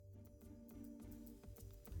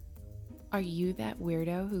Are you that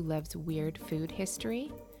weirdo who loves weird food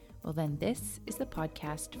history? Well, then this is the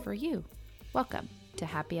podcast for you. Welcome to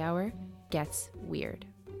Happy Hour Gets Weird.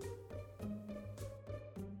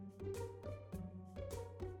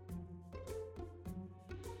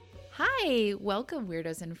 Hi, welcome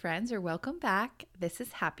weirdos and friends, or welcome back. This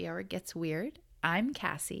is Happy Hour Gets Weird. I'm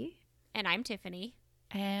Cassie. And I'm Tiffany.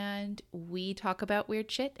 And we talk about weird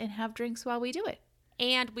shit and have drinks while we do it.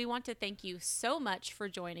 And we want to thank you so much for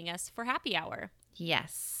joining us for Happy Hour.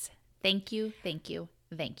 Yes. Thank you, thank you,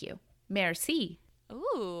 thank you. Merci.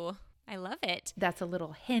 Ooh, I love it. That's a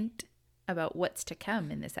little hint about what's to come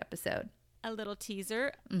in this episode. A little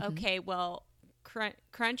teaser. Mm-hmm. Okay, well,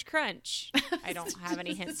 crunch. I don't have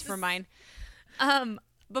any hints for mine.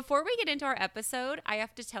 Before we get into our episode, I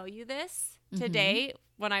have to tell you this. Mm-hmm. Today,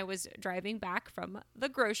 when I was driving back from the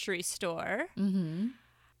grocery store,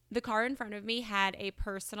 the car in front of me had a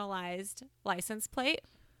personalized license plate,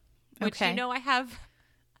 which you know I have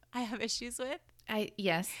issues with.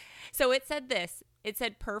 Yes. So it said this. It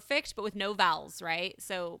said perfect, but with no vowels, right?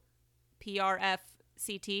 So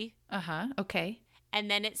PRFCT. Okay.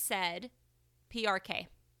 And then it said PRK.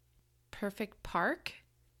 Perfect park?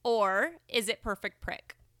 Or is it perfect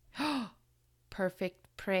prick? Perfect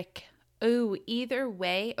prick. Ooh, either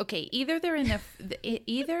way. Okay, either they're in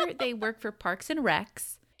either they work for Parks and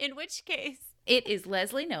Recs. In which case, it is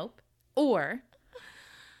Leslie Knope, or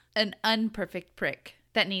an unperfect prick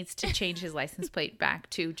that needs to change his license plate back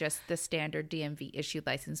to just the standard DMV issued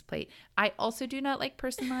license plate. I also do not like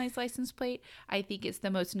personalized license plate. I think it's the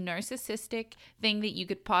most narcissistic thing that you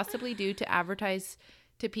could possibly do to advertise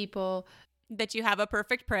to people that you have a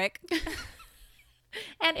perfect prick.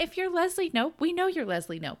 And if you're Leslie Knope, we know you're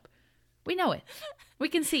Leslie Knope. We know it. We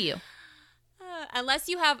can see you. Unless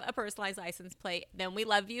you have a personalized license plate, then we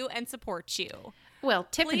love you and support you. Well,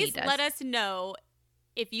 Tiffany Please does. Let us know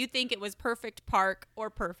if you think it was perfect park or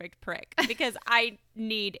perfect prick, because I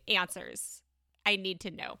need answers. I need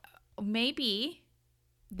to know. Maybe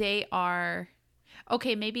they are,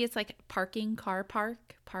 okay, maybe it's like parking car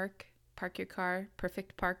park your car,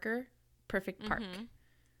 perfect parker, perfect park. Mm-hmm.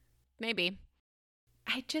 Maybe.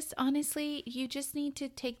 I just honestly, you just need to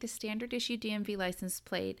take the standard issue DMV license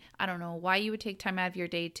plate. I don't know why you would take time out of your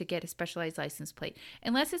day to get a specialized license plate.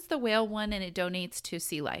 Unless it's the whale one and it donates to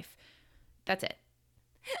Sea Life. That's it.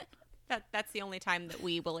 That's the only time that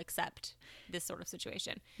we will accept this sort of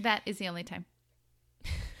situation. That is the only time.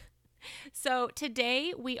 So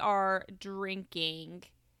today we are drinking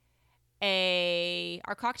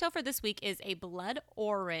our cocktail for this week is a blood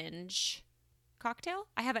orange cocktail.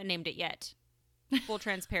 I haven't named it yet. Full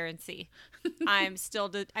transparency. I'm still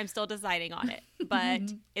deciding on it, but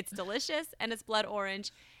it's delicious and it's blood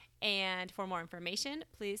orange. And for more information,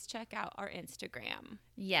 please check out our Instagram.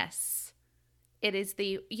 Yes. It is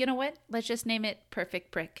you know what? Let's just name it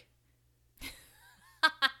Perfect Prick.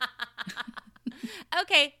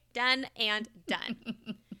 Okay, done and done.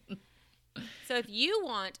 So if you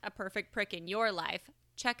want a perfect prick in your life,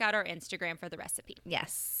 check out our Instagram for the recipe.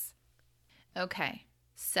 Yes. Okay.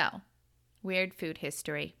 So, weird food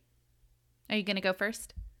history. Are you going to go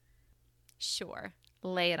first? Sure.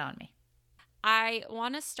 Lay it on me. I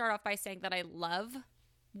want to start off by saying that I love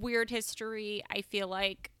weird history. I feel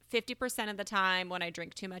like 50% of the time when I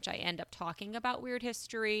drink too much, I end up talking about weird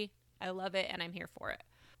history. I love it and I'm here for it.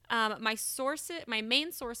 My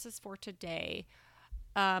main sources for today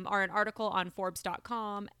are an article on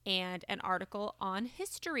Forbes.com and an article on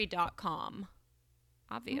History.com.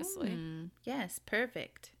 Obviously. Yes,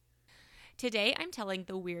 perfect. Today, I'm telling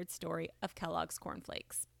the weird story of Kellogg's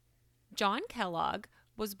cornflakes. John Kellogg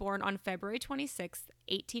was born on February 26,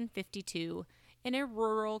 1852, in a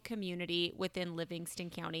rural community within Livingston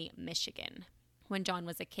County, Michigan. When John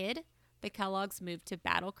was a kid, the Kellogg's moved to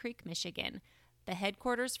Battle Creek, Michigan, the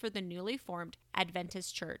headquarters for the newly formed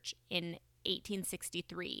Adventist Church in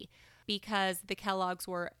 1863, because the Kellogg's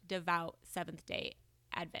were devout Seventh-day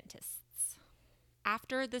Adventists.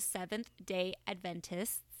 After the Seventh-day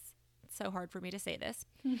Adventists, so hard for me to say this,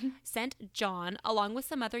 sent John, along with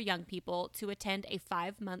some other young people, to attend a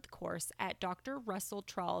 5-month course at Dr. Russell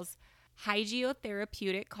Trull's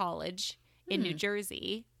Hygiotherapeutic College in New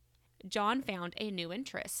Jersey, John found a new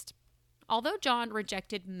interest. Although John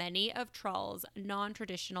rejected many of Trull's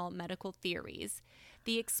non-traditional medical theories,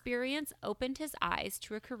 the experience opened his eyes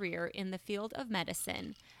to a career in the field of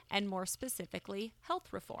medicine, and more specifically,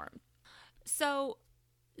 health reform. So,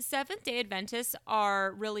 Seventh-day Adventists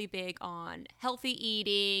are really big on healthy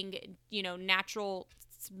eating, natural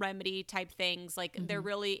remedy type things. Like they're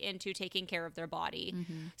really into taking care of their body.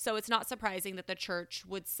 So it's not surprising that the church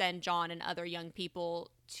would send John and other young people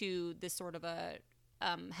to this sort of a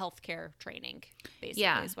healthcare training,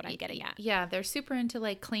 basically, is what I'm getting at. Yeah, they're super into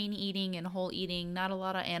like clean eating and whole eating, not a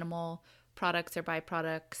lot of animal products or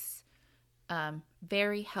byproducts.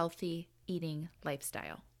 Very healthy eating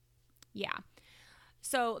lifestyle. Yeah.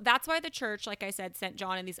 So that's why the church, like I said, sent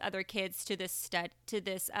John and these other kids to this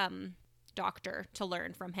doctor to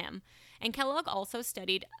learn from him. And Kellogg also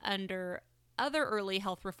studied under other early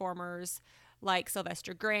health reformers like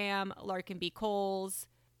Sylvester Graham, Larkin B. Coles.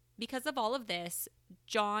 Because of all of this,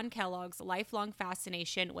 John Kellogg's lifelong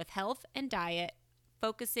fascination with health and diet,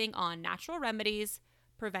 focusing on natural remedies,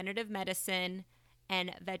 preventative medicine,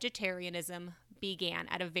 and vegetarianism, began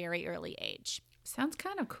at a very early age. Sounds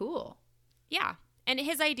kind of cool. Yeah. And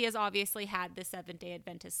his ideas obviously had the Seventh-day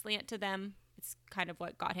Adventist slant to them. It's kind of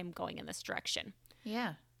what got him going in this direction.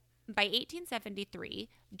 Yeah. By 1873,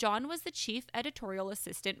 John was the chief editorial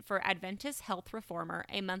assistant for Adventist Health Reformer,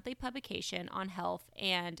 a monthly publication on health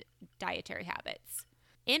and dietary habits.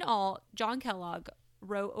 In all, John Kellogg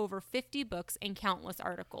wrote over 50 books and countless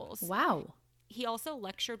articles. Wow. He also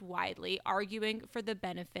lectured widely, arguing for the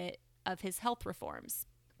benefit of his health reforms.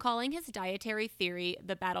 Calling his dietary theory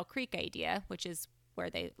the Battle Creek idea, which is where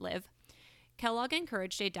they live, Kellogg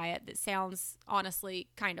encouraged a diet that sounds, honestly,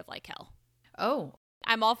 kind of like hell. Oh.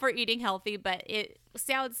 I'm all for eating healthy, but it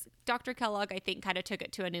sounds, Dr. Kellogg, I think, kind of took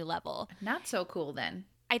it to a new level. Not so cool then.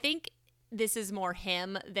 I think this is more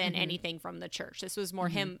him than anything from the church. This was more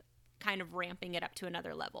him kind of ramping it up to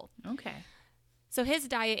another level. Okay. So his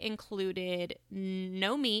diet included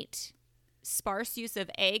no meat, sparse use of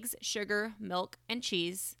eggs, sugar, milk, and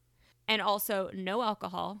cheese, and also no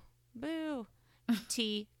alcohol, boo,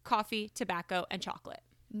 tea, coffee, tobacco, and chocolate.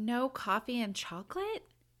 No coffee and chocolate?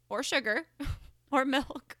 Or sugar, or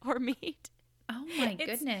milk, or meat. Oh my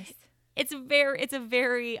goodness. It's a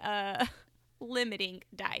very limiting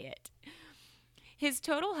diet. His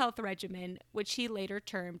total health regimen, which he later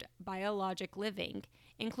termed biologic living,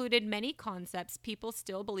 included many concepts people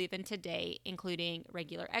still believe in today, including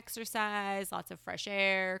regular exercise, lots of fresh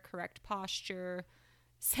air, correct posture,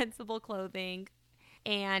 sensible clothing,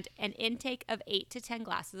 and an intake of 8 to 10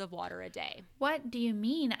 glasses of water a day. What do you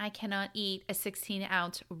mean I cannot eat a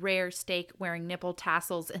 16-ounce rare steak wearing nipple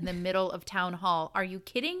tassels in the middle of town hall? Are you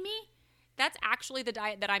kidding me? That's actually the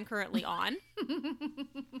diet that I'm currently on.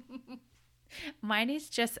 Mine is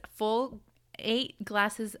just full 8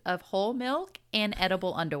 glasses of whole milk and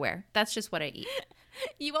edible underwear. That's just what I eat.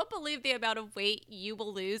 You won't believe the amount of weight you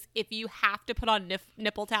will lose if you have to put on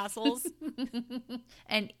nipple tassels.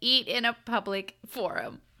 And eat in a public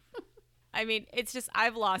forum. I mean, it's just,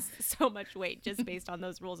 I've lost so much weight just based on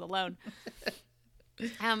those rules alone.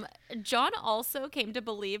 John also came to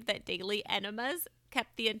believe that daily enemas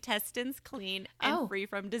kept the intestines clean and free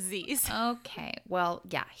from disease. Okay. Well,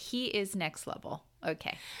 yeah, he is next level.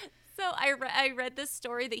 Okay. So I read this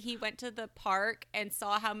story that he went to the park and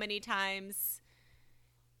saw how many times,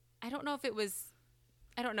 I don't know if it was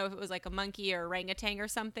like a monkey or orangutan or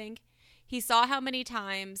something. He saw how many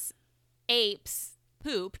times apes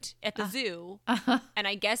pooped at the zoo, and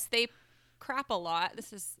I guess they crap a lot.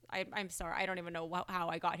 I'm sorry, I don't even know how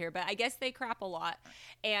I got here, but I guess they crap a lot.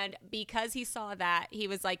 And because he saw that, he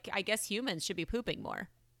was like, I guess humans should be pooping more.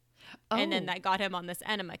 And then that got him on this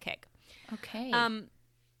enema kick. Okay.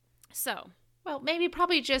 Well, maybe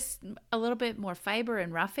probably just a little bit more fiber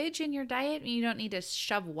and roughage in your diet. You don't need to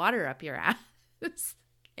shove water up your ass.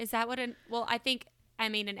 Is that what an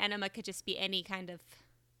enema could just be any kind of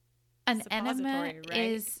an enema, right?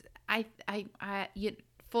 is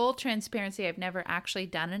full transparency, I've never actually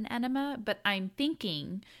done an enema, but I'm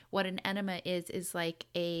thinking what an enema is like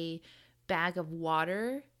a bag of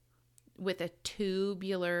water with a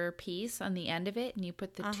tubular piece on the end of it, and you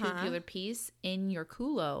put the tubular piece in your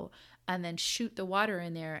culo and then shoot the water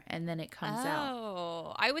in there, and then it comes out.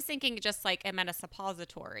 Oh, I was thinking just like it meant a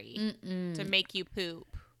suppository to make you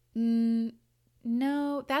poop.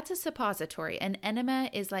 No, that's a suppository. An enema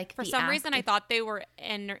is like for some reason I thought they were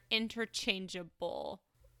interchangeable.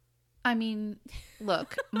 I mean,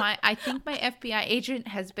 look, I think my FBI agent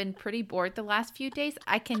has been pretty bored the last few days.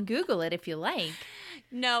 I can Google it if you like.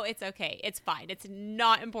 No, it's okay. It's fine. It's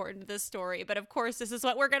not important to this story. But of course, this is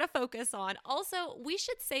what we're going to focus on. Also, we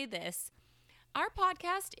should say this. Our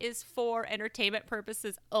podcast is for entertainment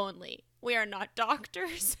purposes only. We are not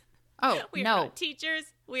doctors. Oh, we are not teachers.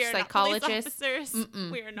 We are psychologists. Not police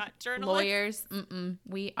officers. We are not journalists. Lawyers.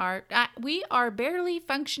 We are barely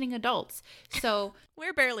functioning adults. So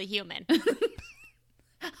we're barely human.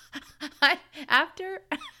 After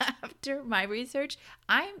my research,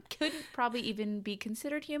 I couldn't probably even be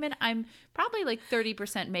considered human. I'm probably like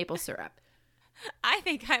 30% maple syrup. I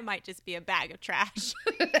think I might just be a bag of trash.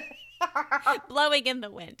 Blowing in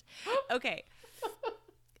the wind. Okay.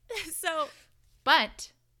 So.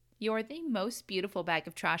 But you're the most beautiful bag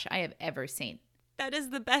of trash I have ever seen. That is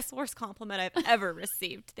the best, worst compliment I've ever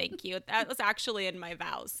received. Thank you. That was actually in my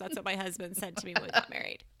vows. That's what my husband said to me when we got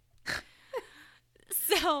married.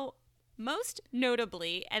 So, most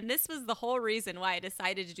notably, and this was the whole reason why I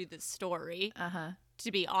decided to do this story,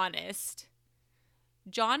 to be honest,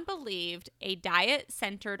 John believed a diet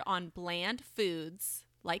centered on bland foods,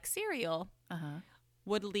 like cereal,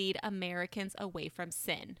 would lead Americans away from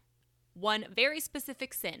sin. One very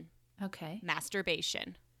specific sin. Okay.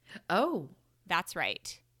 Masturbation. Oh. That's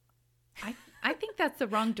right. I think that's the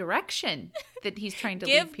wrong direction that he's trying to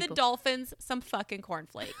give lead people. The dolphins some fucking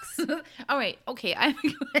cornflakes. All right. Okay.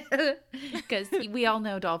 Because we all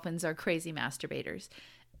know dolphins are crazy masturbators.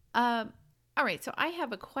 All right. So I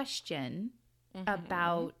have a question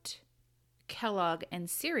about Kellogg and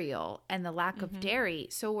cereal and the lack of dairy.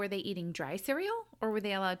 So were they eating dry cereal or were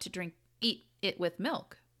they allowed to eat it with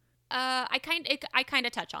milk? I kind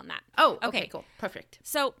of touch on that. Oh, okay, cool. Perfect.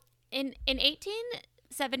 So in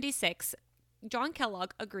 1876, John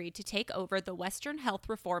Kellogg agreed to take over the Western Health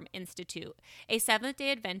Reform Institute. A Seventh-day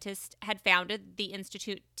Adventist had founded the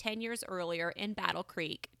institute 10 years earlier in Battle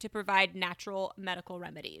Creek to provide natural medical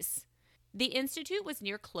remedies. The institute was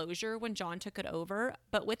near closure when John took it over,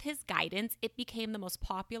 but with his guidance, it became the most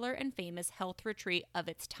popular and famous health retreat of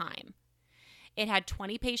its time. It had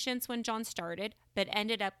 20 patients when John started, but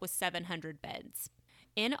ended up with 700 beds.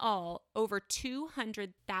 In all, over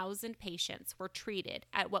 200,000 patients were treated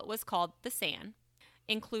at what was called the SAN,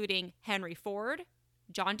 including Henry Ford,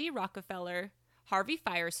 John D. Rockefeller, Harvey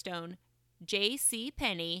Firestone, J.C.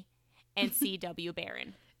 Penney, and C.W.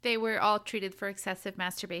 Barron. They were all treated for excessive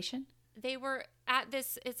masturbation? They were at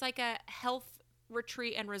this, it's like a health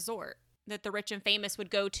retreat and resort that the rich and famous would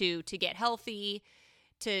go to get healthy,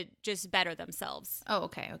 to just better themselves. Oh,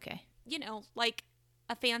 okay. You know, like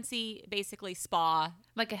a fancy, basically, spa.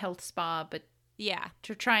 Like a health spa, but yeah.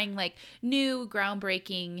 To trying like new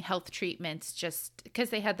groundbreaking health treatments just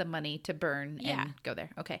because they had the money to burn and go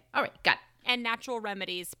there. Okay. All right. Got it. And natural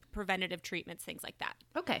remedies, preventative treatments, things like that.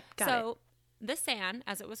 Okay. Got it. So the SAN,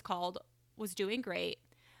 as it was called, was doing great.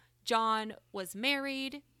 John was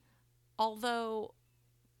married, although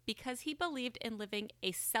because he believed in living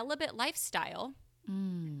a celibate lifestyle,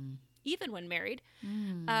 even when married,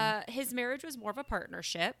 his marriage was more of a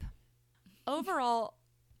partnership. Overall,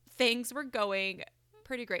 things were going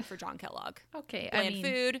pretty great for John Kellogg. Okay. Bland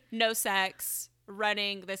food, no sex,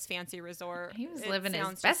 running this fancy resort. He was living his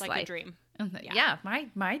best just like life. A dream. Yeah,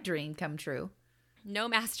 my dream come true. No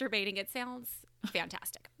masturbating. It sounds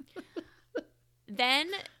fantastic.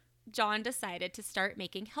 Then John decided to start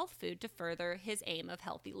making health food to further his aim of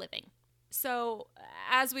healthy living. So,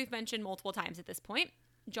 as we've mentioned multiple times at this point,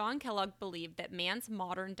 John Kellogg believed that man's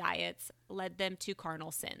modern diets led them to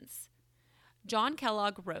carnal sins. John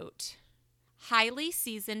Kellogg wrote, highly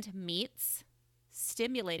seasoned meats,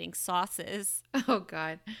 stimulating sauces, oh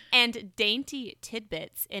God, and dainty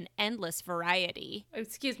tidbits in endless variety.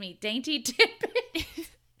 Excuse me, dainty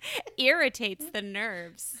tidbits irritates the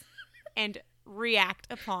nerves and react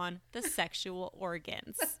upon the sexual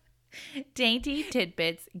organs. Dainty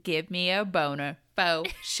tidbits give me a boner. Faux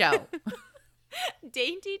show.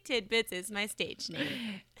 Dainty Tidbits is my stage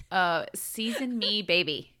name. Season me,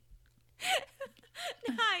 baby.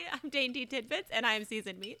 Hi, I'm Dainty Tidbits, and I'm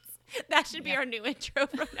Seasoned Meats. That should be our new intro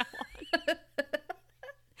from now on.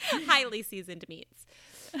 Highly seasoned meats.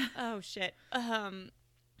 Oh, shit.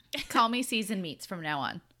 Call me Seasoned Meats from now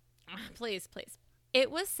on. Please. It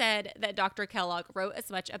was said that Dr. Kellogg wrote as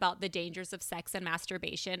much about the dangers of sex and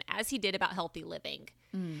masturbation as he did about healthy living.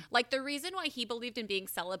 Like, the reason why he believed in being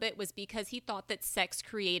celibate was because he thought that sex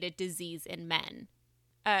created disease in men.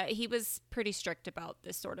 He was pretty strict about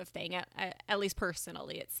this sort of thing, at least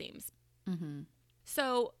personally, it seems.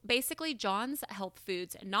 So, basically, John's health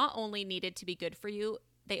foods not only needed to be good for you,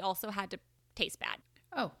 they also had to taste bad.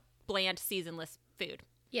 Oh. Bland, seasonless food.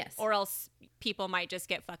 Yes. Or else people might just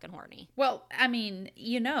get fucking horny. Well, I mean,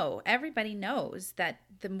 everybody knows that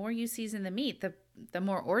the more you season the meat, the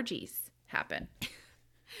more orgies happen.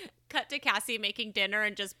 Cut to Cassie making dinner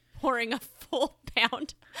and just pouring a full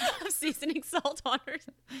pound of seasoning salt on her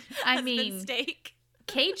steak.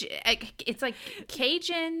 It's like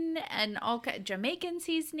Cajun and all Jamaican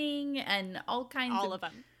seasoning and all kinds all of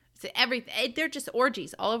them. So everything. They're just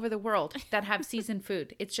orgies all over the world that have seasoned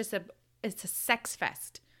food. It's a sex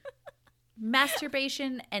fest.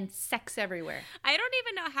 Masturbation and sex everywhere. I don't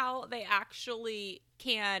even know how they actually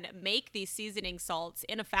can make these seasoning salts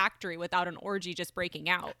in a factory without an orgy just breaking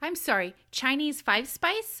out. I'm sorry, Chinese 5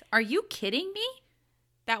 spice? Are you kidding me?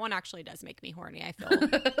 That one actually does make me horny.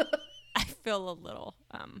 I feel a little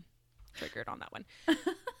triggered on that one.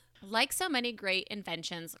 Like so many great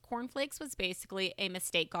inventions, cornflakes was basically a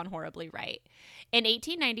mistake gone horribly right. In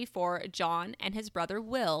 1894, John and his brother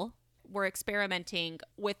Will were experimenting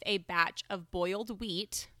with a batch of boiled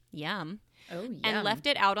wheat, yum, and left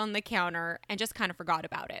it out on the counter and just kind of forgot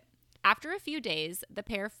about it. After a few days, the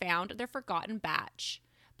pair found their forgotten batch,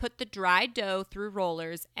 put the dried dough through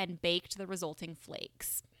rollers, and baked the resulting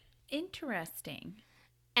flakes. Interesting.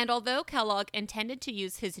 And although Kellogg intended to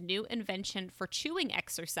use his new invention for chewing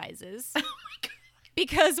exercises,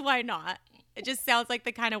 because why not? It just sounds like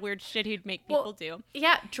the kind of weird shit he'd make people do.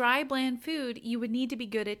 Yeah, dry, bland food, you would need to be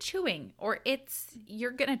good at chewing, or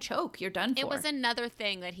you're going to choke. You're done for. It was another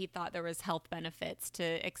thing that he thought there was health benefits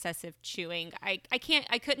to excessive chewing. I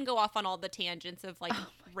couldn't go off on all the tangents of like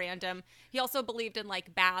random. He also believed in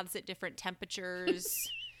like baths at different temperatures.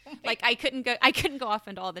 Like I couldn't go off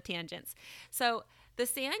into all the tangents. So the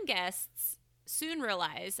Sand guests soon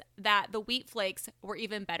realized that the wheat flakes were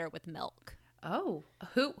even better with milk. Oh,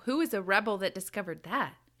 who is a rebel that discovered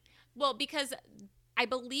that? Well, because I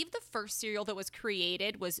believe the first cereal that was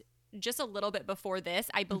created was just a little bit before this.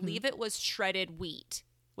 I believe it was shredded wheat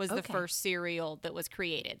was the first cereal that was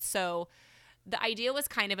created. So the idea was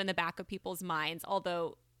kind of in the back of people's minds,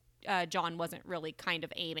 although John wasn't really kind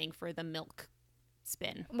of aiming for the milk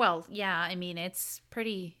spin. Well, yeah, I mean, it's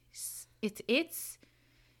pretty, it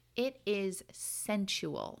is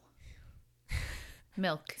sensual.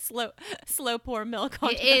 Milk. Slow pour milk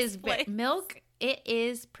on it is milk. It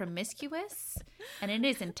is promiscuous and it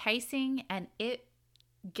is enticing and it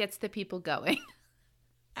gets the people going.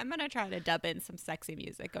 I'm going to try to dub in some sexy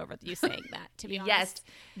music over you saying that, to be honest.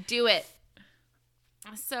 Yes, do it.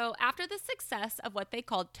 So after the success of what they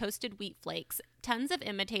called toasted wheat flakes, tons of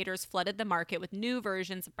imitators flooded the market with new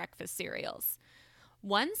versions of breakfast cereals.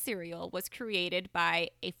 One cereal was created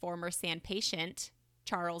by a former Sand patient,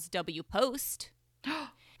 Charles W. Post,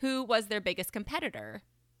 who was their biggest competitor.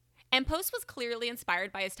 And Post was clearly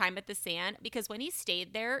inspired by his time at the Sand because when he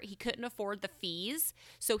stayed there, he couldn't afford the fees,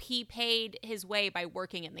 so he paid his way by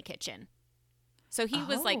working in the kitchen. So he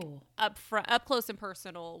was like up close and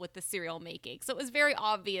personal with the cereal making. So it was very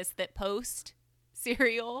obvious that Post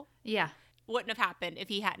cereal wouldn't have happened if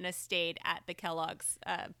he hadn't have stayed at the Kellogg's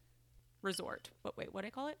resort. What do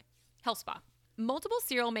I call it? Health spa. Multiple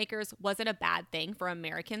cereal makers wasn't a bad thing for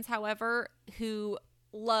Americans, however, who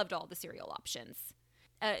loved all the cereal options.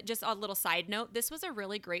 Just a little side note, this was a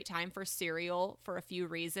really great time for cereal for a few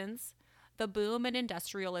reasons. The boom in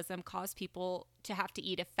industrialism caused people to have to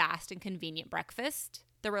eat a fast and convenient breakfast.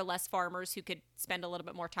 There were less farmers who could spend a little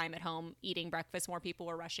bit more time at home eating breakfast. More people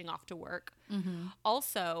were rushing off to work. Mm-hmm.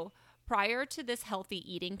 Also, prior to this healthy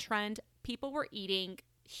eating trend, people were eating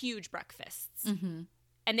huge breakfasts. Mm-hmm.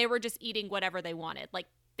 And they were just eating whatever they wanted. Like,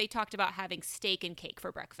 they talked about having steak and cake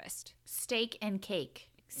for breakfast. Steak and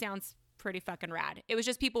cake. Sounds pretty fucking rad. It was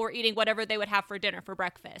just people were eating whatever they would have for dinner for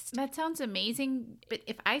breakfast. That sounds amazing. But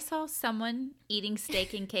if I saw someone eating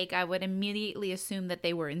steak and cake, I would immediately assume that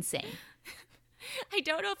they were insane. I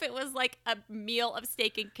don't know if it was like a meal of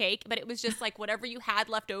steak and cake, but it was just like whatever you had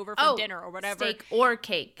left over from dinner or whatever. Steak or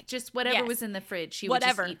cake. Just whatever was in the fridge. You would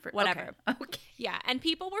just eat for whatever. Okay. Yeah. And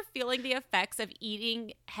people were feeling the effects of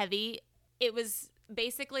eating heavy. It was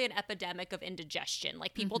basically an epidemic of indigestion.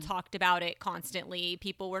 Like people talked about it constantly.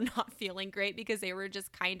 People were not feeling great because they were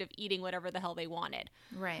just kind of eating whatever the hell they wanted.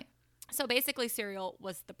 Right. So basically cereal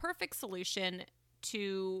was the perfect solution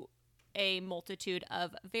to a multitude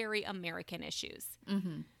of very American issues.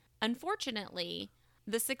 Mm-hmm. Unfortunately,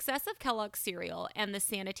 the success of Kellogg's cereal and the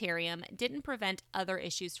sanitarium didn't prevent other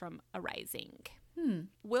issues from arising.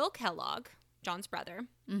 Will Kellogg, John's brother,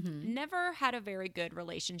 never had a very good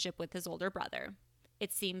relationship with his older brother.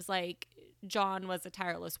 It seems like John was a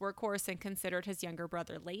tireless workhorse and considered his younger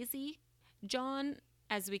brother lazy. John,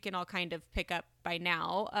 as we can all kind of pick up by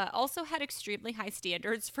now, also had extremely high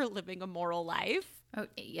standards for living a moral life. Oh,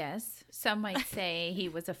 yes. Some might say he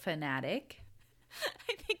was a fanatic.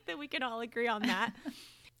 I think that we can all agree on that.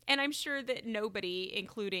 And I'm sure that nobody,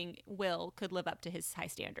 including Will, could live up to his high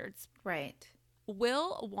standards. Right.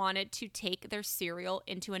 Will wanted to take their cereal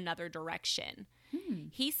into another direction.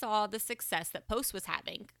 He saw the success that Post was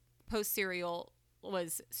having. Post cereal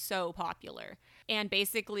was so popular. And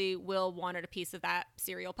basically, Will wanted a piece of that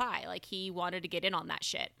cereal pie. Like, he wanted to get in on that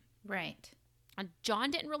shit. Right.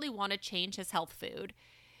 John didn't really want to change his health food.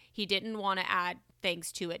 He didn't want to add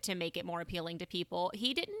things to it to make it more appealing to people.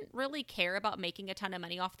 He didn't really care about making a ton of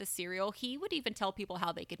money off the cereal. He would even tell people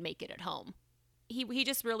how they could make it at home. He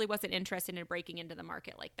just really wasn't interested in breaking into the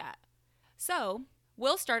market like that. So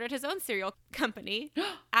Will started his own cereal company,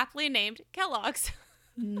 aptly named Kellogg's.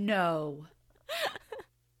 No.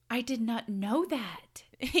 I did not know that.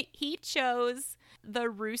 He chose the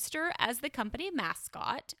rooster as the company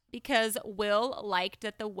mascot because Will liked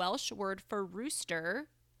that the Welsh word for rooster,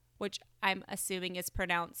 which I'm assuming is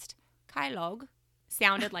pronounced Kylog,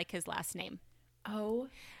 sounded like his last name. Oh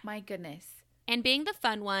my goodness. And being the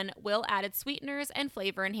fun one, Will added sweeteners and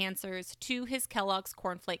flavor enhancers to his Kellogg's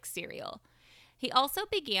Cornflakes cereal. He also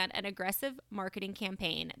began an aggressive marketing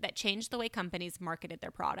campaign that changed the way companies marketed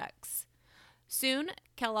their products. Soon,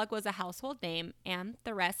 Kellogg was a household name, and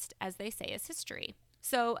the rest, as they say, is history.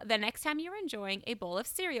 So the next time you're enjoying a bowl of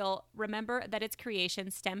cereal, remember that its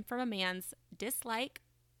creation stemmed from a man's dislike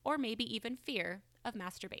or maybe even fear of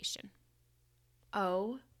masturbation.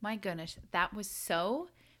 Oh my goodness. That was so,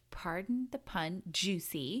 pardon the pun,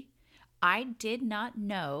 juicy. I did not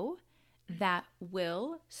know that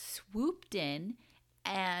Will swooped in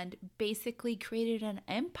and basically created an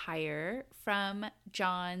empire from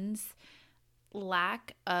John's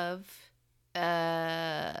lack of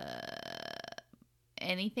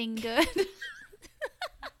anything good.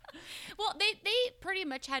 Well, they pretty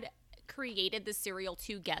much had created the cereal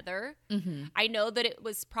together. Mm-hmm. I know that it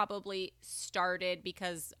was probably started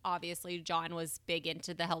because obviously John was big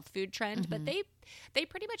into the health food trend, but they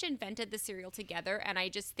pretty much invented the cereal together. And I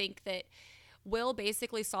just think that Will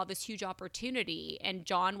basically saw this huge opportunity and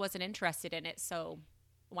John wasn't interested in it, so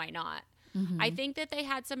why not? I think that they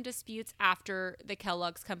had some disputes after the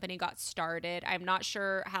Kellogg's company got started. I'm not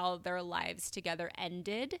sure how their lives together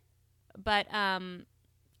ended, but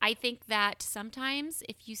I think that sometimes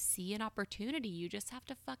if you see an opportunity, you just have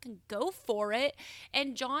to fucking go for it.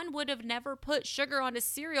 And John would have never put sugar on his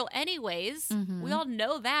cereal anyways. We all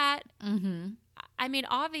know that. I mean,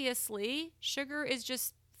 obviously, sugar is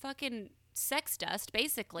just fucking sex dust,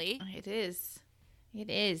 basically. It is. It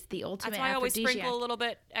is the ultimate. That's why I always aphrodisiac. sprinkle a little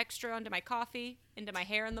bit extra onto my coffee, into my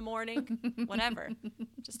hair in the morning, whatever,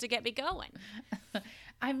 just to get me going.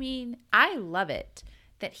 I mean, I love it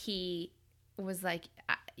that he was like,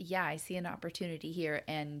 yeah, I see an opportunity here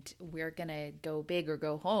and we're going to go big or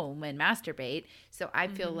go home and masturbate. So I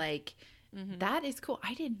feel like that is cool.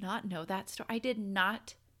 I did not know that story. I did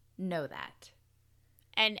not know that.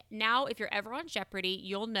 And now if you're ever on Jeopardy,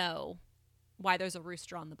 you'll know why there's a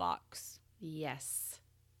rooster on the box. Yes.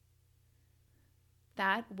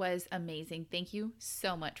 That was amazing. Thank you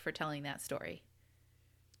so much for telling that story.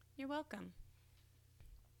 You're welcome.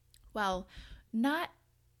 Well, not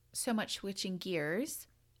so much switching gears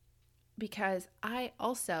because I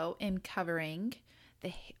also am covering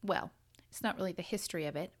it's not really the history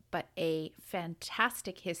of it, but a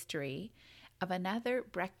fantastic history of another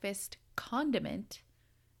breakfast condiment,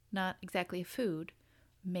 not exactly a food,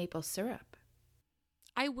 maple syrup.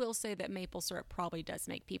 I will say that maple syrup probably does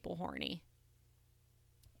make people horny.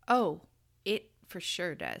 Oh, it for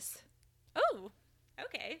sure does. Oh,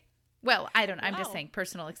 okay. Well, I don't know. I'm just Wow. saying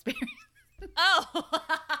personal experience. Oh,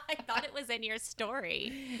 I thought it was in your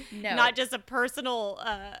story. No. Not just a personal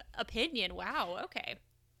opinion. Wow, okay.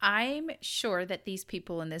 I'm sure that these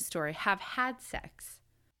people in this story have had sex.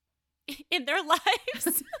 In their lives?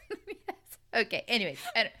 Yes. Okay. Anyways,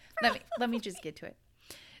 let me just get to it.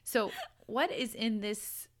 So, what is in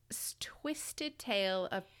this twisted tale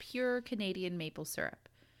of pure Canadian maple syrup?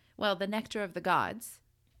 Well, the nectar of the gods.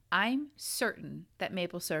 I'm certain that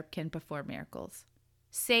maple syrup can perform miracles,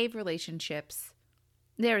 save relationships.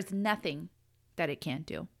 There is nothing that it can't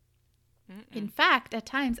do. In fact, at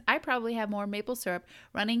times, I probably have more maple syrup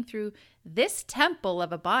running through this temple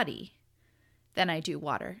of a body than I do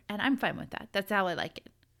water. And I'm fine with that. That's how I like it.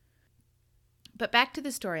 But back to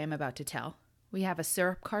the story I'm about to tell. We have a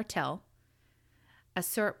syrup cartel, a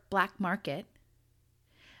syrup black market,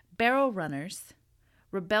 barrel runners,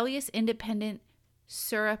 rebellious independent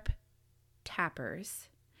syrup tappers,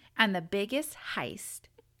 and the biggest heist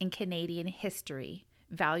in Canadian history,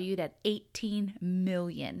 valued at $18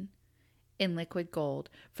 million in liquid gold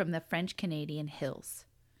from the French Canadian hills.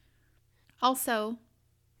 Also,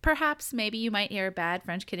 perhaps maybe you might hear a bad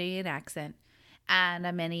French Canadian accent and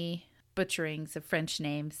many butcherings of French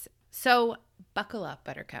names. So buckle up,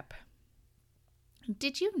 Buttercup.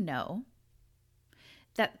 Did you know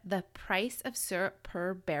that the price of syrup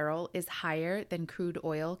per barrel is higher than crude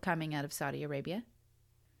oil coming out of Saudi Arabia?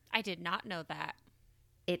 I did not know that.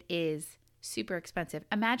 It is super expensive.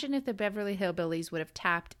 Imagine if the Beverly Hillbillies would have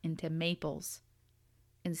tapped into maples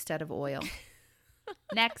instead of oil.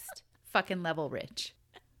 Next, fucking level rich.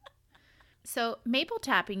 So maple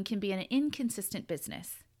tapping can be an inconsistent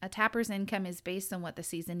business. A tapper's income is based on what the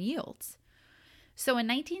season yields. So in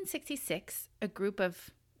 1966, a group of,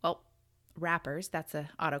 rappers, that's a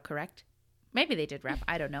autocorrect. Maybe they did rap,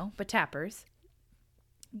 I don't know, but tappers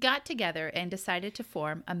got together and decided to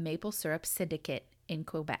form a maple syrup syndicate in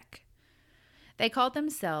Quebec. They called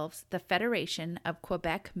themselves the Federation of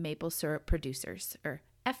Quebec Maple Syrup Producers, or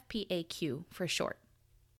FPAQ for short.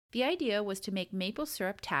 The idea was to make maple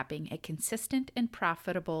syrup tapping a consistent and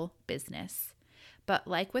profitable business. But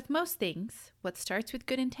like with most things, what starts with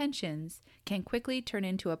good intentions can quickly turn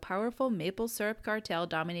into a powerful maple syrup cartel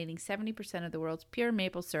dominating 70% of the world's pure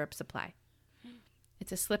maple syrup supply.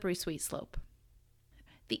 It's a slippery, sweet slope.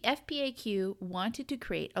 The FPAQ wanted to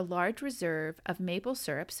create a large reserve of maple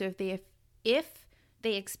syrup so if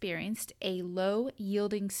they experienced a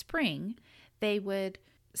low-yielding spring, they would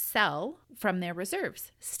sell from their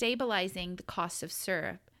reserves, stabilizing the cost of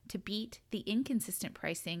syrup to beat the inconsistent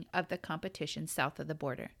pricing of the competition south of the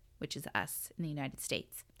border, which is us in the United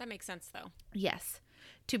States. That makes sense, though. Yes.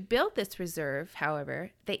 To build this reserve,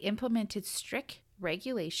 however, they implemented strict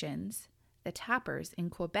regulations the tappers in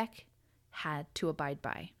Quebec had to abide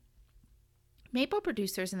by. Maple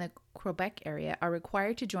producers in the Quebec area are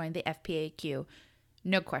required to join the FPAQ.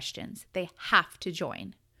 No questions. They have to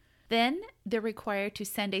join. Then they're required to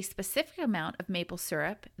send a specific amount of maple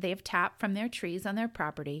syrup they have tapped from their trees on their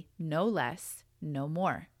property, no less, no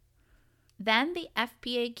more. Then the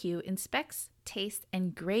FPAQ inspects, tastes,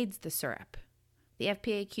 and grades the syrup. The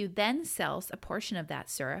FPAQ then sells a portion of that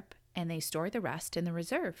syrup, and they store the rest in the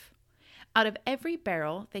reserve. Out of every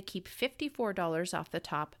barrel, they keep $54 off the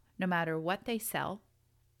top, no matter what they sell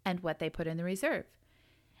and what they put in the reserve.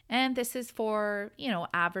 And this is for,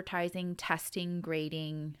 advertising, testing,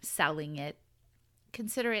 grading, selling it.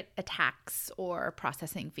 Consider it a tax or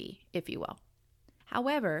processing fee, if you will.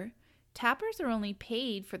 However, tappers are only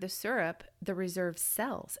paid for the syrup the reserve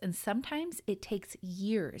sells, and sometimes it takes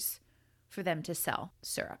years for them to sell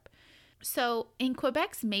syrup. So in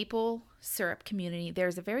Quebec's maple syrup community,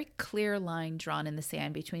 there's a very clear line drawn in the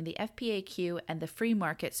sand between the FPAQ and the free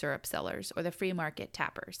market syrup sellers, or the free market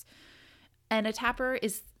tappers. And a tapper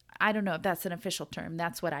is, I don't know if that's an official term.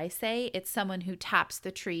 That's what I say. It's someone who taps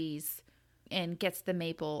the trees and gets the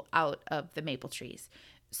maple out of the maple trees.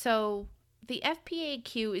 So the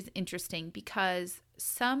FPAQ is interesting because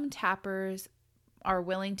some tappers are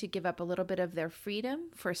willing to give up a little bit of their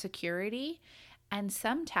freedom for security, and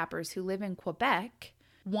some tappers who live in Quebec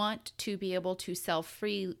want to be able to sell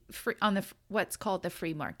free on the what's called the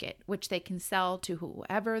free market, which they can sell to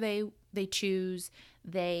whoever they choose.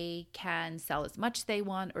 They can sell as much they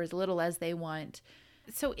want or as little as they want.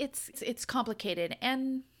 So it's complicated.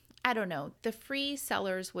 And I don't know, the free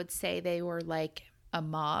sellers would say they were like a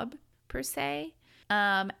mob per se.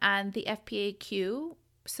 And the FPAQ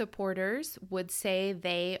supporters would say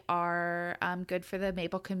they are good for the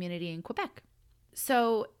maple community in Quebec.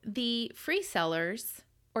 So the free sellers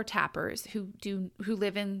or tappers who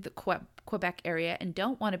live in the Quebec area and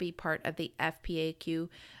don't want to be part of the FPAQ,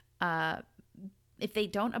 if they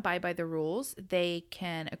don't abide by the rules, they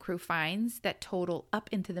can accrue fines that total up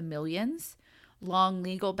into the millions, long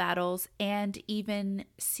legal battles, and even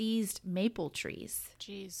seized maple trees.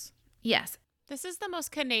 Jeez. Yes. This is the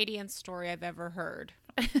most Canadian story I've ever heard.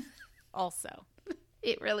 Also.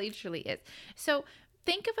 It really, truly is. So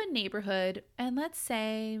think of a neighborhood, and let's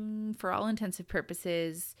say, for all intensive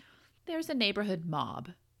purposes, there's a neighborhood mob,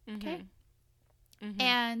 okay? Mm-hmm.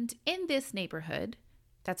 And in this neighborhood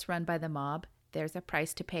that's run by the mob, there's a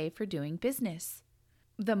price to pay for doing business.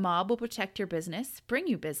 The mob will protect your business, bring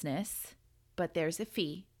you business, but there's a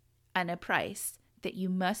fee and a price that you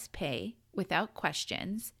must pay without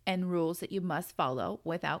questions and rules that you must follow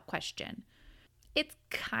without question. It's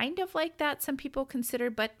kind of like that some people consider,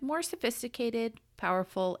 but more sophisticated,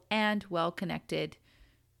 powerful, and well-connected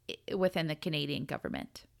within the Canadian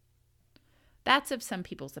government. That's of some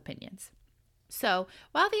people's opinions. So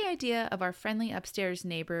while the idea of our friendly upstairs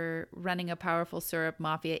neighbor running a powerful syrup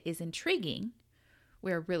mafia is intriguing,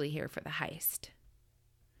 we're really here for the heist.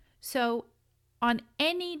 So on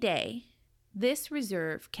any day, this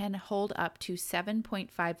reserve can hold up to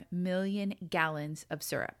 7.5 million gallons of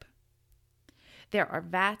syrup. There are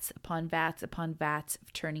vats upon vats upon vats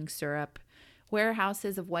of turning syrup,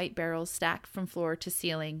 warehouses of white barrels stacked from floor to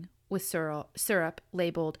ceiling with syrup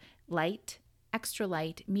labeled light, extra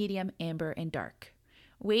light, medium, amber, and dark,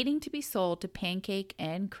 waiting to be sold to pancake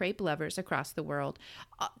and crepe lovers across the world.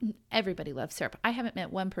 Everybody loves syrup. I haven't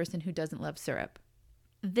met one person who doesn't love syrup.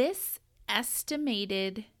 This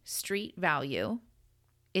estimated street value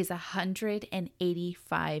is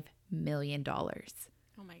 $185 million.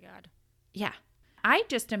 Oh my God. Yeah. I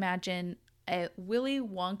just imagine a Willy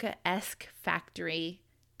Wonka-esque factory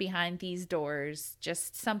behind these doors,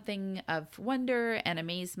 just something of wonder and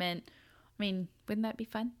amazement. mean, wouldn't that be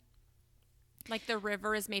fun? Like the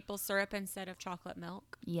river is maple syrup instead of chocolate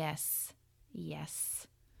milk. Yes. Yes.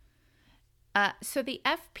 So the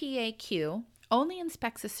FPAQ only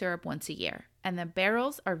inspects the syrup once a year, and the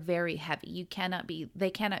barrels are very heavy. They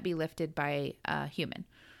cannot be lifted by a human.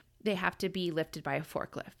 They have to be lifted by a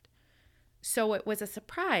forklift. So it was a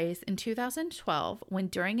surprise in 2012 when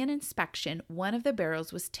during an inspection, one of the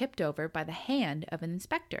barrels was tipped over by the hand of an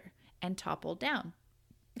inspector and toppled down.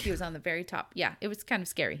 He was on the very top. Yeah, it was kind of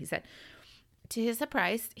scary, he said. To his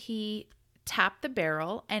surprise, he tapped the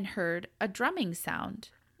barrel and heard a drumming sound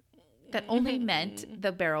that only meant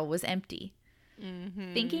the barrel was empty.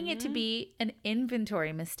 Mm-hmm. Thinking it to be an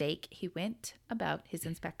inventory mistake, he went about his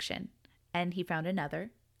inspection, and he found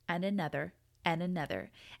another and another and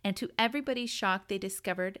another. And to everybody's shock, they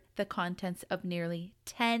discovered the contents of nearly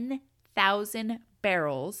 10,000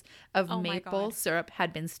 barrels of maple syrup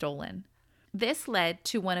had been stolen. This led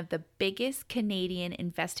to one of the biggest Canadian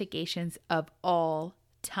investigations of all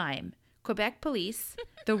time. Quebec police,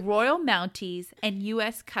 the Royal Mounties, and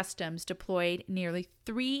U.S. Customs deployed nearly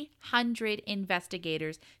 300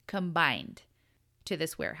 investigators combined to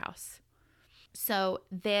this warehouse. So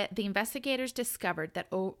the investigators discovered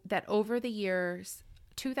that over the years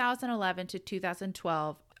 2011 to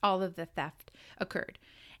 2012, all of the theft occurred.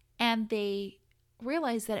 And they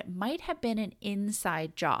realized that it might have been an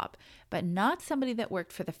inside job, but not somebody that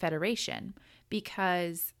worked for the Federation,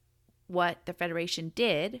 because what the Federation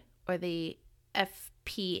did, or the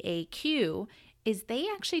FPAQ, is they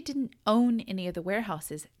actually didn't own any of the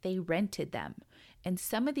warehouses. They rented them. And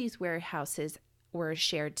some of these warehouses were a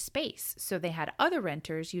shared space. So they had other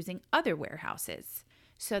renters using other warehouses.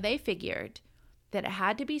 So they figured that it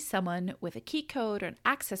had to be someone with a key code or an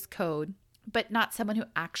access code, but not someone who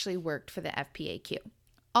actually worked for the FPAQ.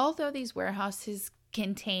 Although these warehouses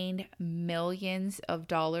contained millions of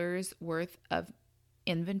dollars worth of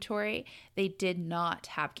inventory, they did not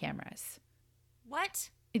have cameras. What?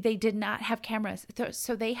 They did not have cameras.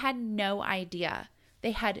 So they had no idea.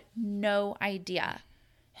 They had no idea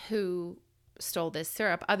who stole this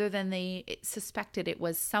syrup, other than they suspected it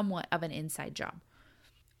was somewhat of an inside job.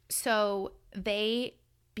 So they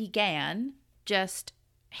began just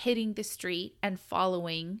hitting the street and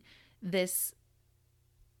following this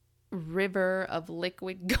river of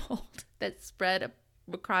liquid gold that spread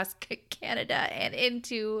across Canada and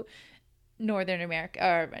into Northern America,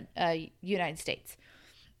 or United States.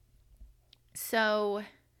 So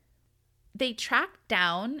they tracked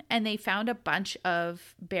down and they found a bunch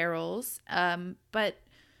of barrels, but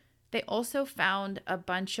they also found a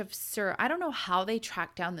bunch of syrup. I don't know how they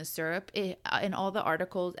tracked down the syrup in all the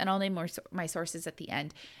articles, and I'll name my sources at the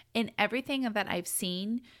end. In everything that I've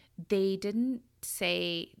seen, they didn't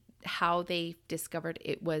say how they discovered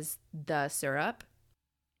it was the syrup.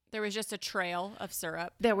 There was just a trail of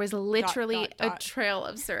syrup. There was literally a trail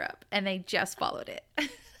of syrup, and they just followed it.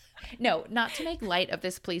 No, not to make light of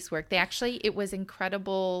this police work. It was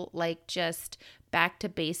incredible, like just back to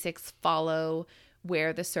basics, follow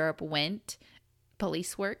where the syrup went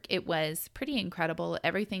police work. It was pretty incredible.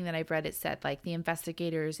 Everything that I've read, it said like the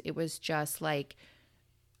investigators, it was just like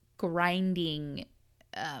grinding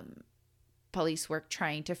police work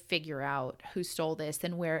trying to figure out who stole this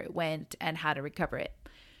and where it went and how to recover it.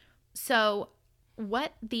 So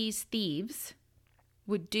what these thieves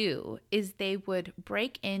would do is they would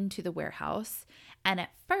break into the warehouse, and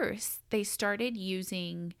at first they started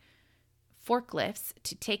using forklifts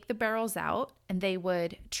to take the barrels out, and they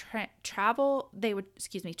would transport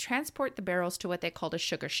the barrels to what they called a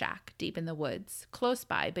sugar shack deep in the woods, close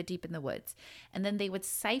by but deep in the woods. And then they would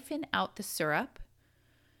siphon out the syrup,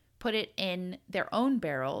 put it in their own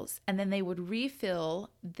barrels, and then they would refill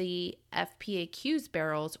the FPAQ's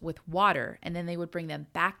barrels with water, and then they would bring them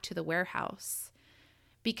back to the warehouse,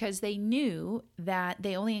 because they knew that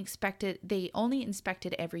they only inspected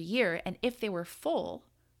every year, and if they were full,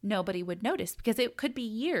 nobody would notice, because it could be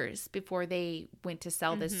years before they went to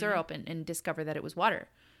sell this syrup and discover that it was water.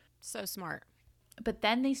 So smart. But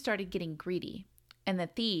then they started getting greedy, and the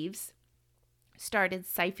thieves started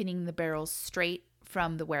siphoning the barrels straight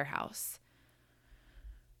from the warehouse.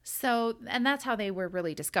 So, and that's how they were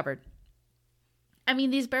really discovered. I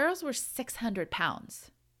mean, these barrels were 600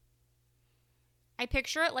 pounds. I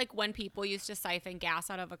picture it like when people used to siphon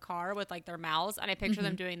gas out of a car with like their mouths, and I picture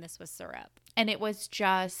them doing this with syrup. And it was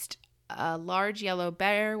just a large yellow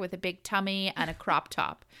bear with a big tummy and a crop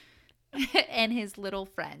top and his little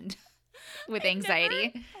friend with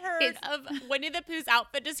anxiety. I've never heard of Winnie the Pooh's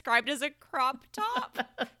outfit described as a crop top.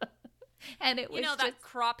 And it was that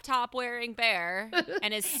crop top wearing bear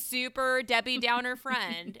and his super Debbie Downer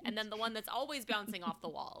friend, and then the one that's always bouncing off the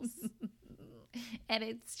walls. And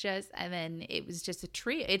it's just, and then it was just a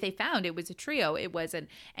trio. They found it was a trio. It was an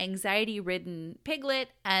anxiety-ridden piglet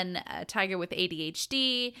and a tiger with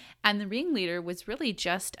ADHD. And the ringleader was really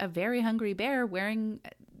just a very hungry bear wearing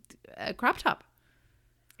a crop top.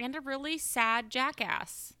 And a really sad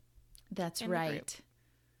jackass. That's right.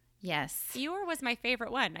 Yes. Eeyore was my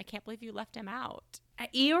favorite one. I can't believe you left him out.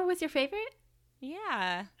 Eeyore was your favorite?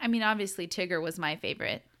 Yeah. I mean, obviously Tigger was my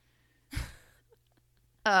favorite.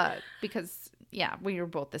 Because, yeah, we were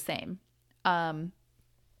both the same. It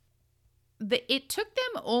took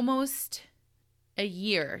them almost a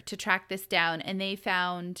year to track this down, and they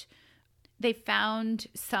found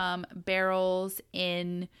some barrels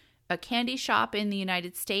in a candy shop in the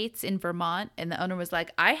United States in Vermont, and the owner was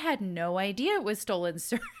like, I had no idea it was stolen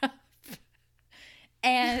syrup.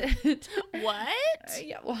 And what?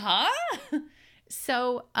 Yeah, well, huh?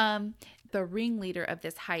 So the ringleader of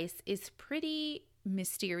this heist is pretty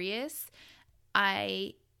mysterious.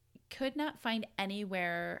 I could not find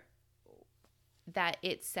anywhere that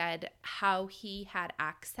it said how he had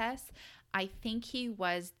access. I think he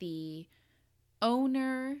was the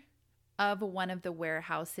owner of one of the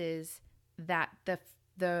warehouses that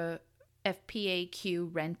the FPAQ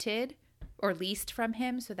rented or leased from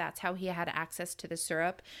him. So that's how he had access to the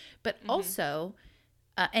syrup. But also,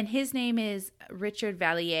 and his name is Richard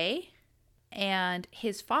Vallier, and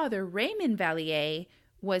his father, Raymond Vallier,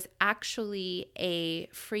 was actually a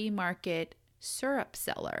free market syrup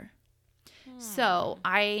seller. So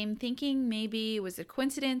I'm thinking maybe it was a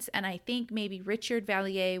coincidence, and I think maybe Richard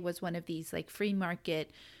Vallier was one of these like free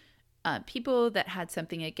market people that had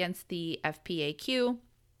something against the FPAQ.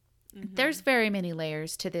 There's very many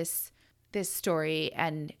layers to this story,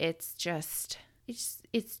 and it's just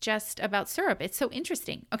about syrup. It's so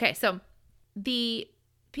interesting. Okay, so the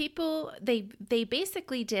people, they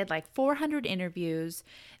basically did like 400 interviews.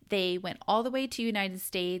 They went all the way to United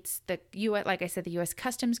States. The U.S., like I said, the U.S.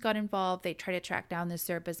 Customs got involved. They tried to track down the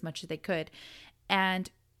syrup as much as they could, and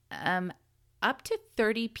up to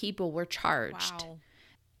 30 people were charged. Wow.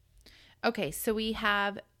 Okay, so we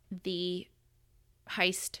have the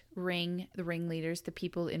heist ring, the ringleaders, the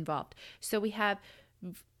people involved. So we have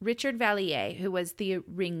Richard Vallier, who was the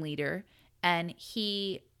ringleader, and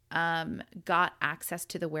he got access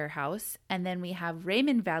to the warehouse. And then we have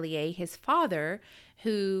Raymond Vallier, his father,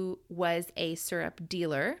 who was a syrup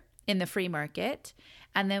dealer in the free market.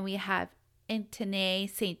 And then we have Antoine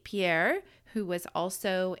St. Pierre, who was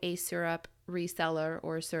also a syrup reseller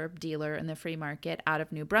or syrup dealer in the free market out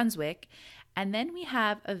of New Brunswick. And then we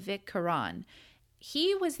have a Vic Caron.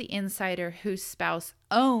 He was the insider whose spouse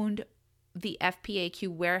owned the FPAQ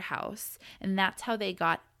warehouse, and that's how they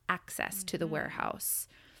got access to the warehouse.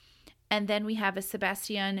 And then we have a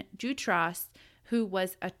Sebastien Jutras, who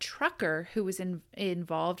was a trucker who was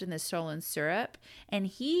involved in the stolen syrup, and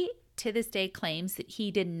he to this day claims that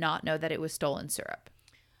he did not know that it was stolen syrup.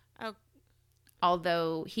 Oh.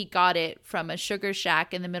 Although he got it from a sugar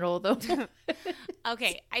shack in the middle of the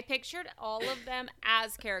Okay, I pictured all of them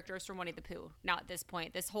as characters from Winnie the Pooh. Now at this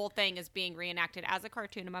point, this whole thing is being reenacted as a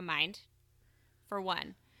cartoon in my mind, for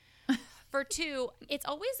one. For two, it's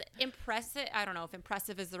always impressive. I don't know if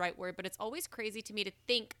impressive is the right word, but it's always crazy to me to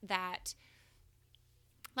think that,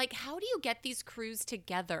 like, how do you get these crews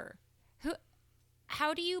together?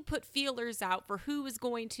 How do you put feelers out for who is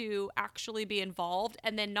going to actually be involved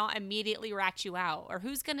and then not immediately rat you out? Or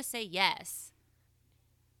who's going to say yes?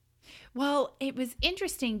 Well, it was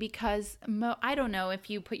interesting because I don't know if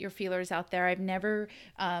you put your feelers out there. I've never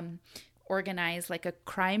organized like a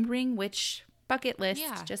crime ring, which bucket list,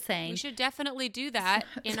 just saying. We should definitely do that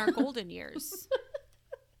in our golden years.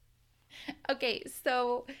 Okay,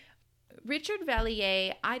 so Richard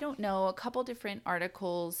Vallier, I don't know, a couple different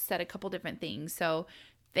articles said a couple different things. So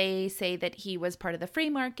they say that he was part of the free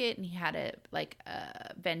market and he had a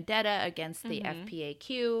vendetta against the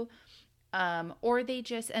FPAQ. Or they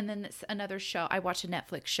just, and then another show, I watched a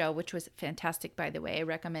Netflix show, which was fantastic, by the way. I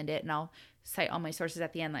recommend it, and I'll cite all my sources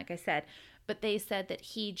at the end, like I said. But they said that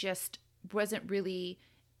he just wasn't really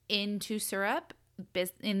into syrup,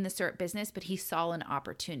 in the syrup business, but he saw an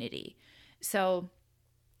opportunity. So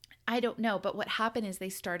I don't know, but what happened is they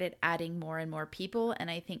started adding more and more people,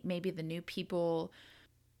 and I think maybe the new people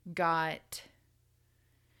got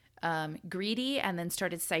greedy and then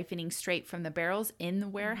started siphoning straight from the barrels in the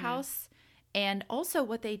warehouse. And also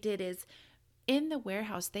what they did is in the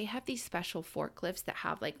warehouse, they have these special forklifts that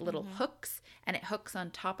have like little hooks, and it hooks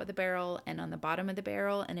on top of the barrel and on the bottom of the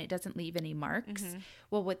barrel, and it doesn't leave any marks.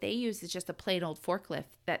 Well, what they use is just a plain old forklift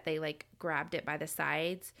that they like grabbed it by the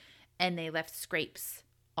sides and they left scrapes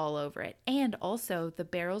all over it. And also the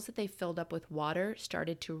barrels that they filled up with water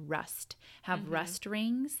started to have rust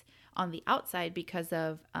rings on the outside because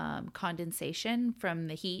of condensation from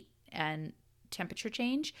the heat and temperature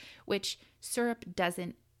change, which syrup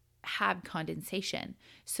doesn't have condensation.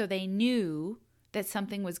 So they knew that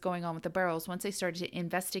something was going on with the barrels once they started to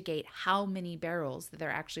investigate how many barrels there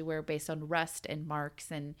actually were based on rust and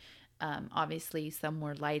marks. And obviously some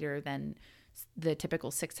were lighter than the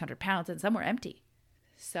typical 600 pounds and some were empty.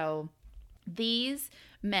 So these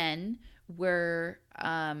men were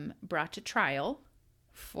brought to trial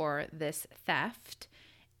for this theft.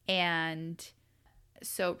 And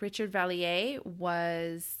so Richard Valliere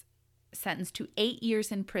was sentenced to 8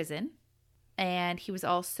 years in prison. And he was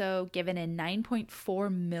also given a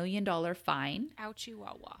 $9.4 million fine. Ouchie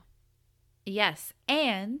wawa. Yes.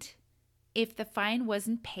 And if the fine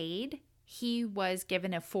wasn't paid, he was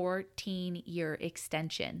given a 14-year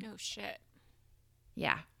extension. Oh, shit.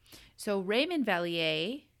 Yeah. So Raymond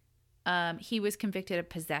Valliere, he was convicted of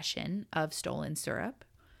possession of stolen syrup.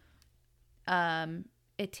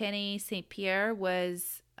 Etienne St. Pierre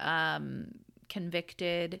was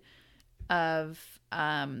convicted of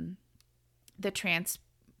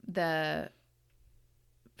the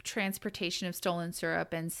transportation of stolen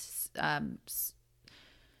syrup and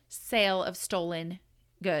sale of stolen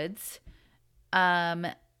goods.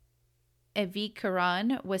 Evi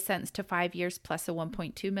Caron was sentenced to 5 years plus a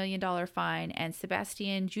 $1.2 million fine. And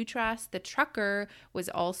Sebastien Jutras, the trucker, was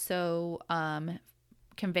also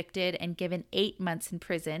convicted and given 8 months in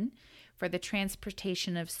prison for the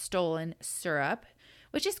transportation of stolen syrup,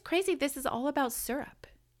 which is crazy. This is all about syrup,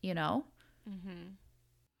 you know? Mm-hmm.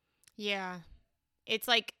 Yeah. It's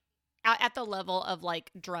like at the level of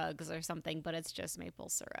like drugs or something, but it's just maple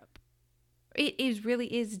syrup. It really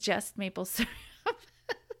is just maple syrup.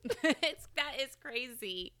 That is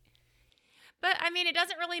crazy. But I mean, it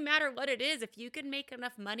doesn't really matter what it is. If you can make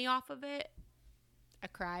enough money off of it, a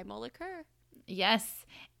crime will occur. Yes.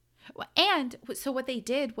 And so what they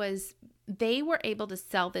did was they were able to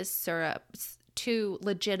sell this syrup to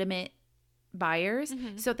legitimate buyers.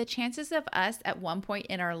 Mm-hmm. So the chances of us at one point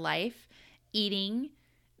in our life eating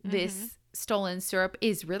this stolen syrup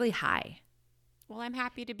is really high. Well, I'm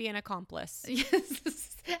happy to be an accomplice.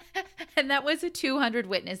 Yes. And that was 200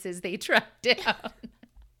 witnesses they tracked down.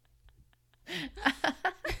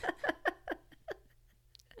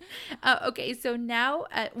 Okay, so now,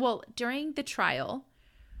 during the trial,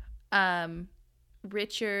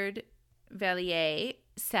 Richard Valliere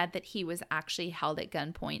said that he was actually held at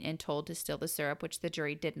gunpoint and told to steal the syrup, which the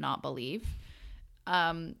jury did not believe.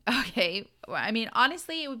 Okay, I mean,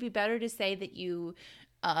 honestly, it would be better to say that you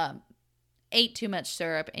ate too much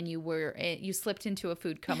syrup and you slipped into a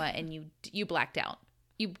food coma and you blacked out.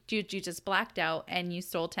 You just blacked out and you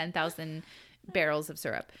stole 10,000 barrels of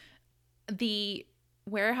syrup. The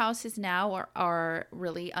warehouses now are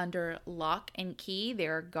really under lock and key.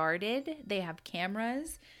 They're guarded. They have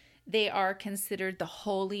cameras. They are considered the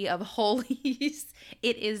holy of holies.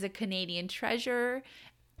 It is a Canadian treasure,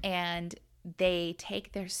 and they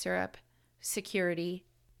take their syrup security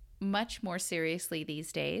much more seriously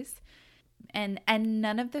these days. And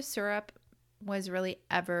none of the syrup was really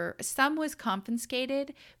ever, some was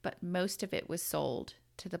confiscated, but most of it was sold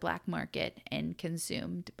to the black market and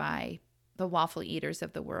consumed by the waffle eaters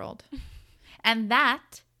of the world. And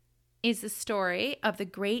that is the story of the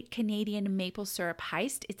Great Canadian Maple Syrup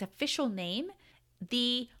Heist. Its official name,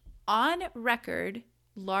 the on record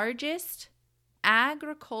largest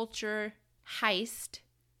agriculture heist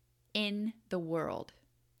in the world.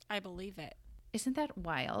 I believe it. Isn't that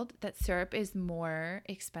wild that syrup is more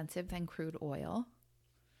expensive than crude oil?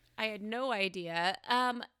 I had no idea.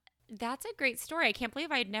 That's a great story. I can't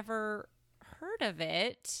believe I'd never heard of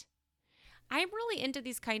it. I'm really into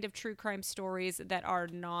these kind of true crime stories that are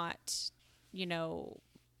not,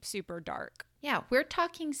 super dark. Yeah, we're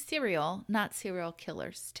talking serial, not serial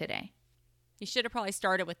killers today. You should have probably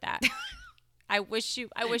started with that. I wish you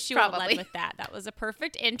would have led with that. That was a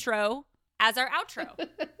perfect intro as our outro.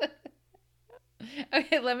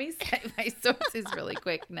 Okay, let me cite my sources really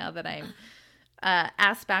quick now that I'm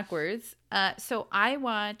asked backwards. So I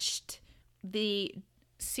watched the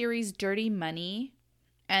series Dirty Money,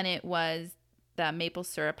 and it was the maple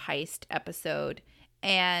syrup heist episode.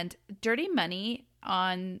 And Dirty Money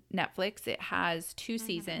on Netflix, it has 2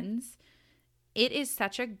 seasons. It is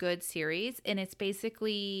such a good series, and it's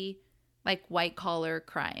basically like white collar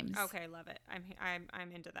crimes. Okay, love it.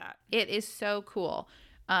 I'm into that. It is so cool.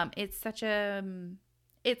 It's such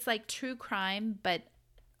it's like true crime, but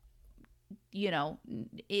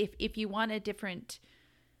if you want a different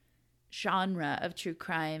genre of true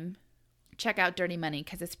crime, check out Dirty Money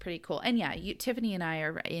because it's pretty cool. And yeah, Tiffany and I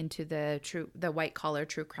are into the white collar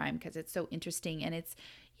true crime because it's so interesting, and it's,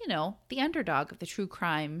 you know, the underdog of the true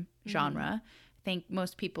crime genre. I think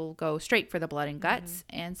most people go straight for the blood and guts,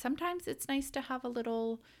 and sometimes it's nice to have a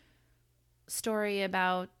little story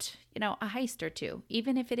about, you know, a heist or two,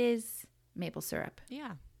 even if it is maple syrup.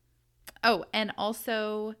 Yeah. Oh, and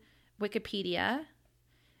also Wikipedia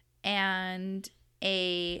and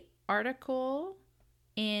a article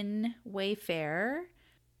in Wayfair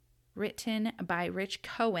written by Rich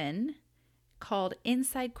Cohen called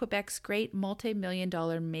Inside Quebec's Great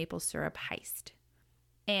Multi-Million-Dollar Maple Syrup Heist.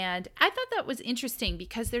 And I thought that was interesting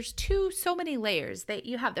because there's so many layers. That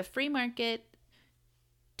you have the free market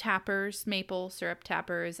tappers, maple syrup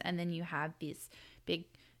tappers, and then you have these big,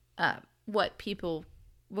 what people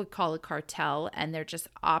would call a cartel, and they're just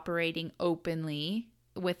operating openly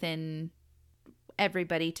within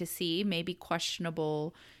everybody to see, maybe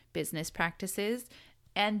questionable business practices.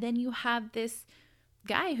 And then you have this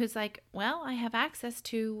guy who's like, well, I have access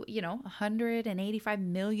to, you know, $185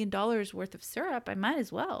 million worth of syrup. I might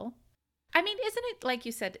as well. I mean, isn't it, like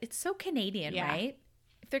you said, it's so Canadian, right?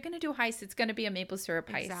 If they're going to do a heist, it's going to be a maple syrup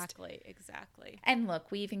heist. Exactly. And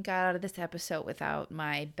look, we even got out of this episode without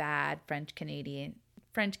my bad French Canadian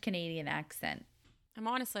accent. I'm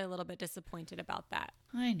honestly a little bit disappointed about that.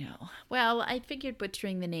 I know. Well, I figured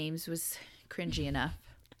butchering the names was cringy enough.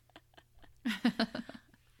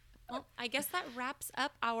 Well, I guess that wraps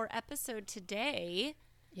up our episode today.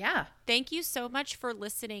 Yeah. Thank you so much for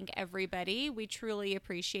listening, everybody. We truly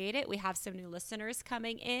appreciate it. We have some new listeners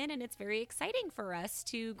coming in, and it's very exciting for us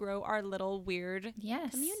to grow our little weird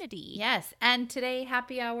community. Yes. And today,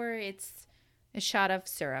 happy hour, it's a shot of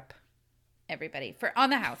syrup, everybody, for on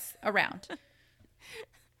the house, around.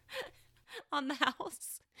 On the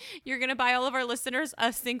house. You're going to buy all of our listeners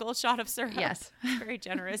a single shot of syrup. Yes. Very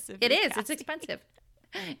generous of It you, is. Cassie. It's expensive.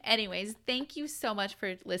 Anyways, thank you so much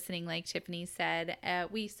for listening. Like Tiffany said,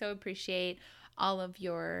 we so appreciate all of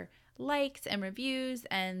your likes and reviews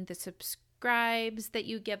and the subscribes that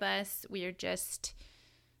you give us. We are just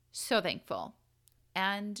so thankful.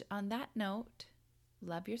 And on that note,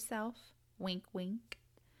 love yourself. Wink, wink.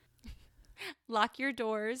 Lock your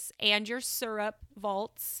doors and your syrup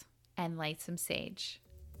vaults. And light some sage.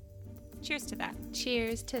 Cheers to that.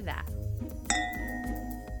 Cheers to that.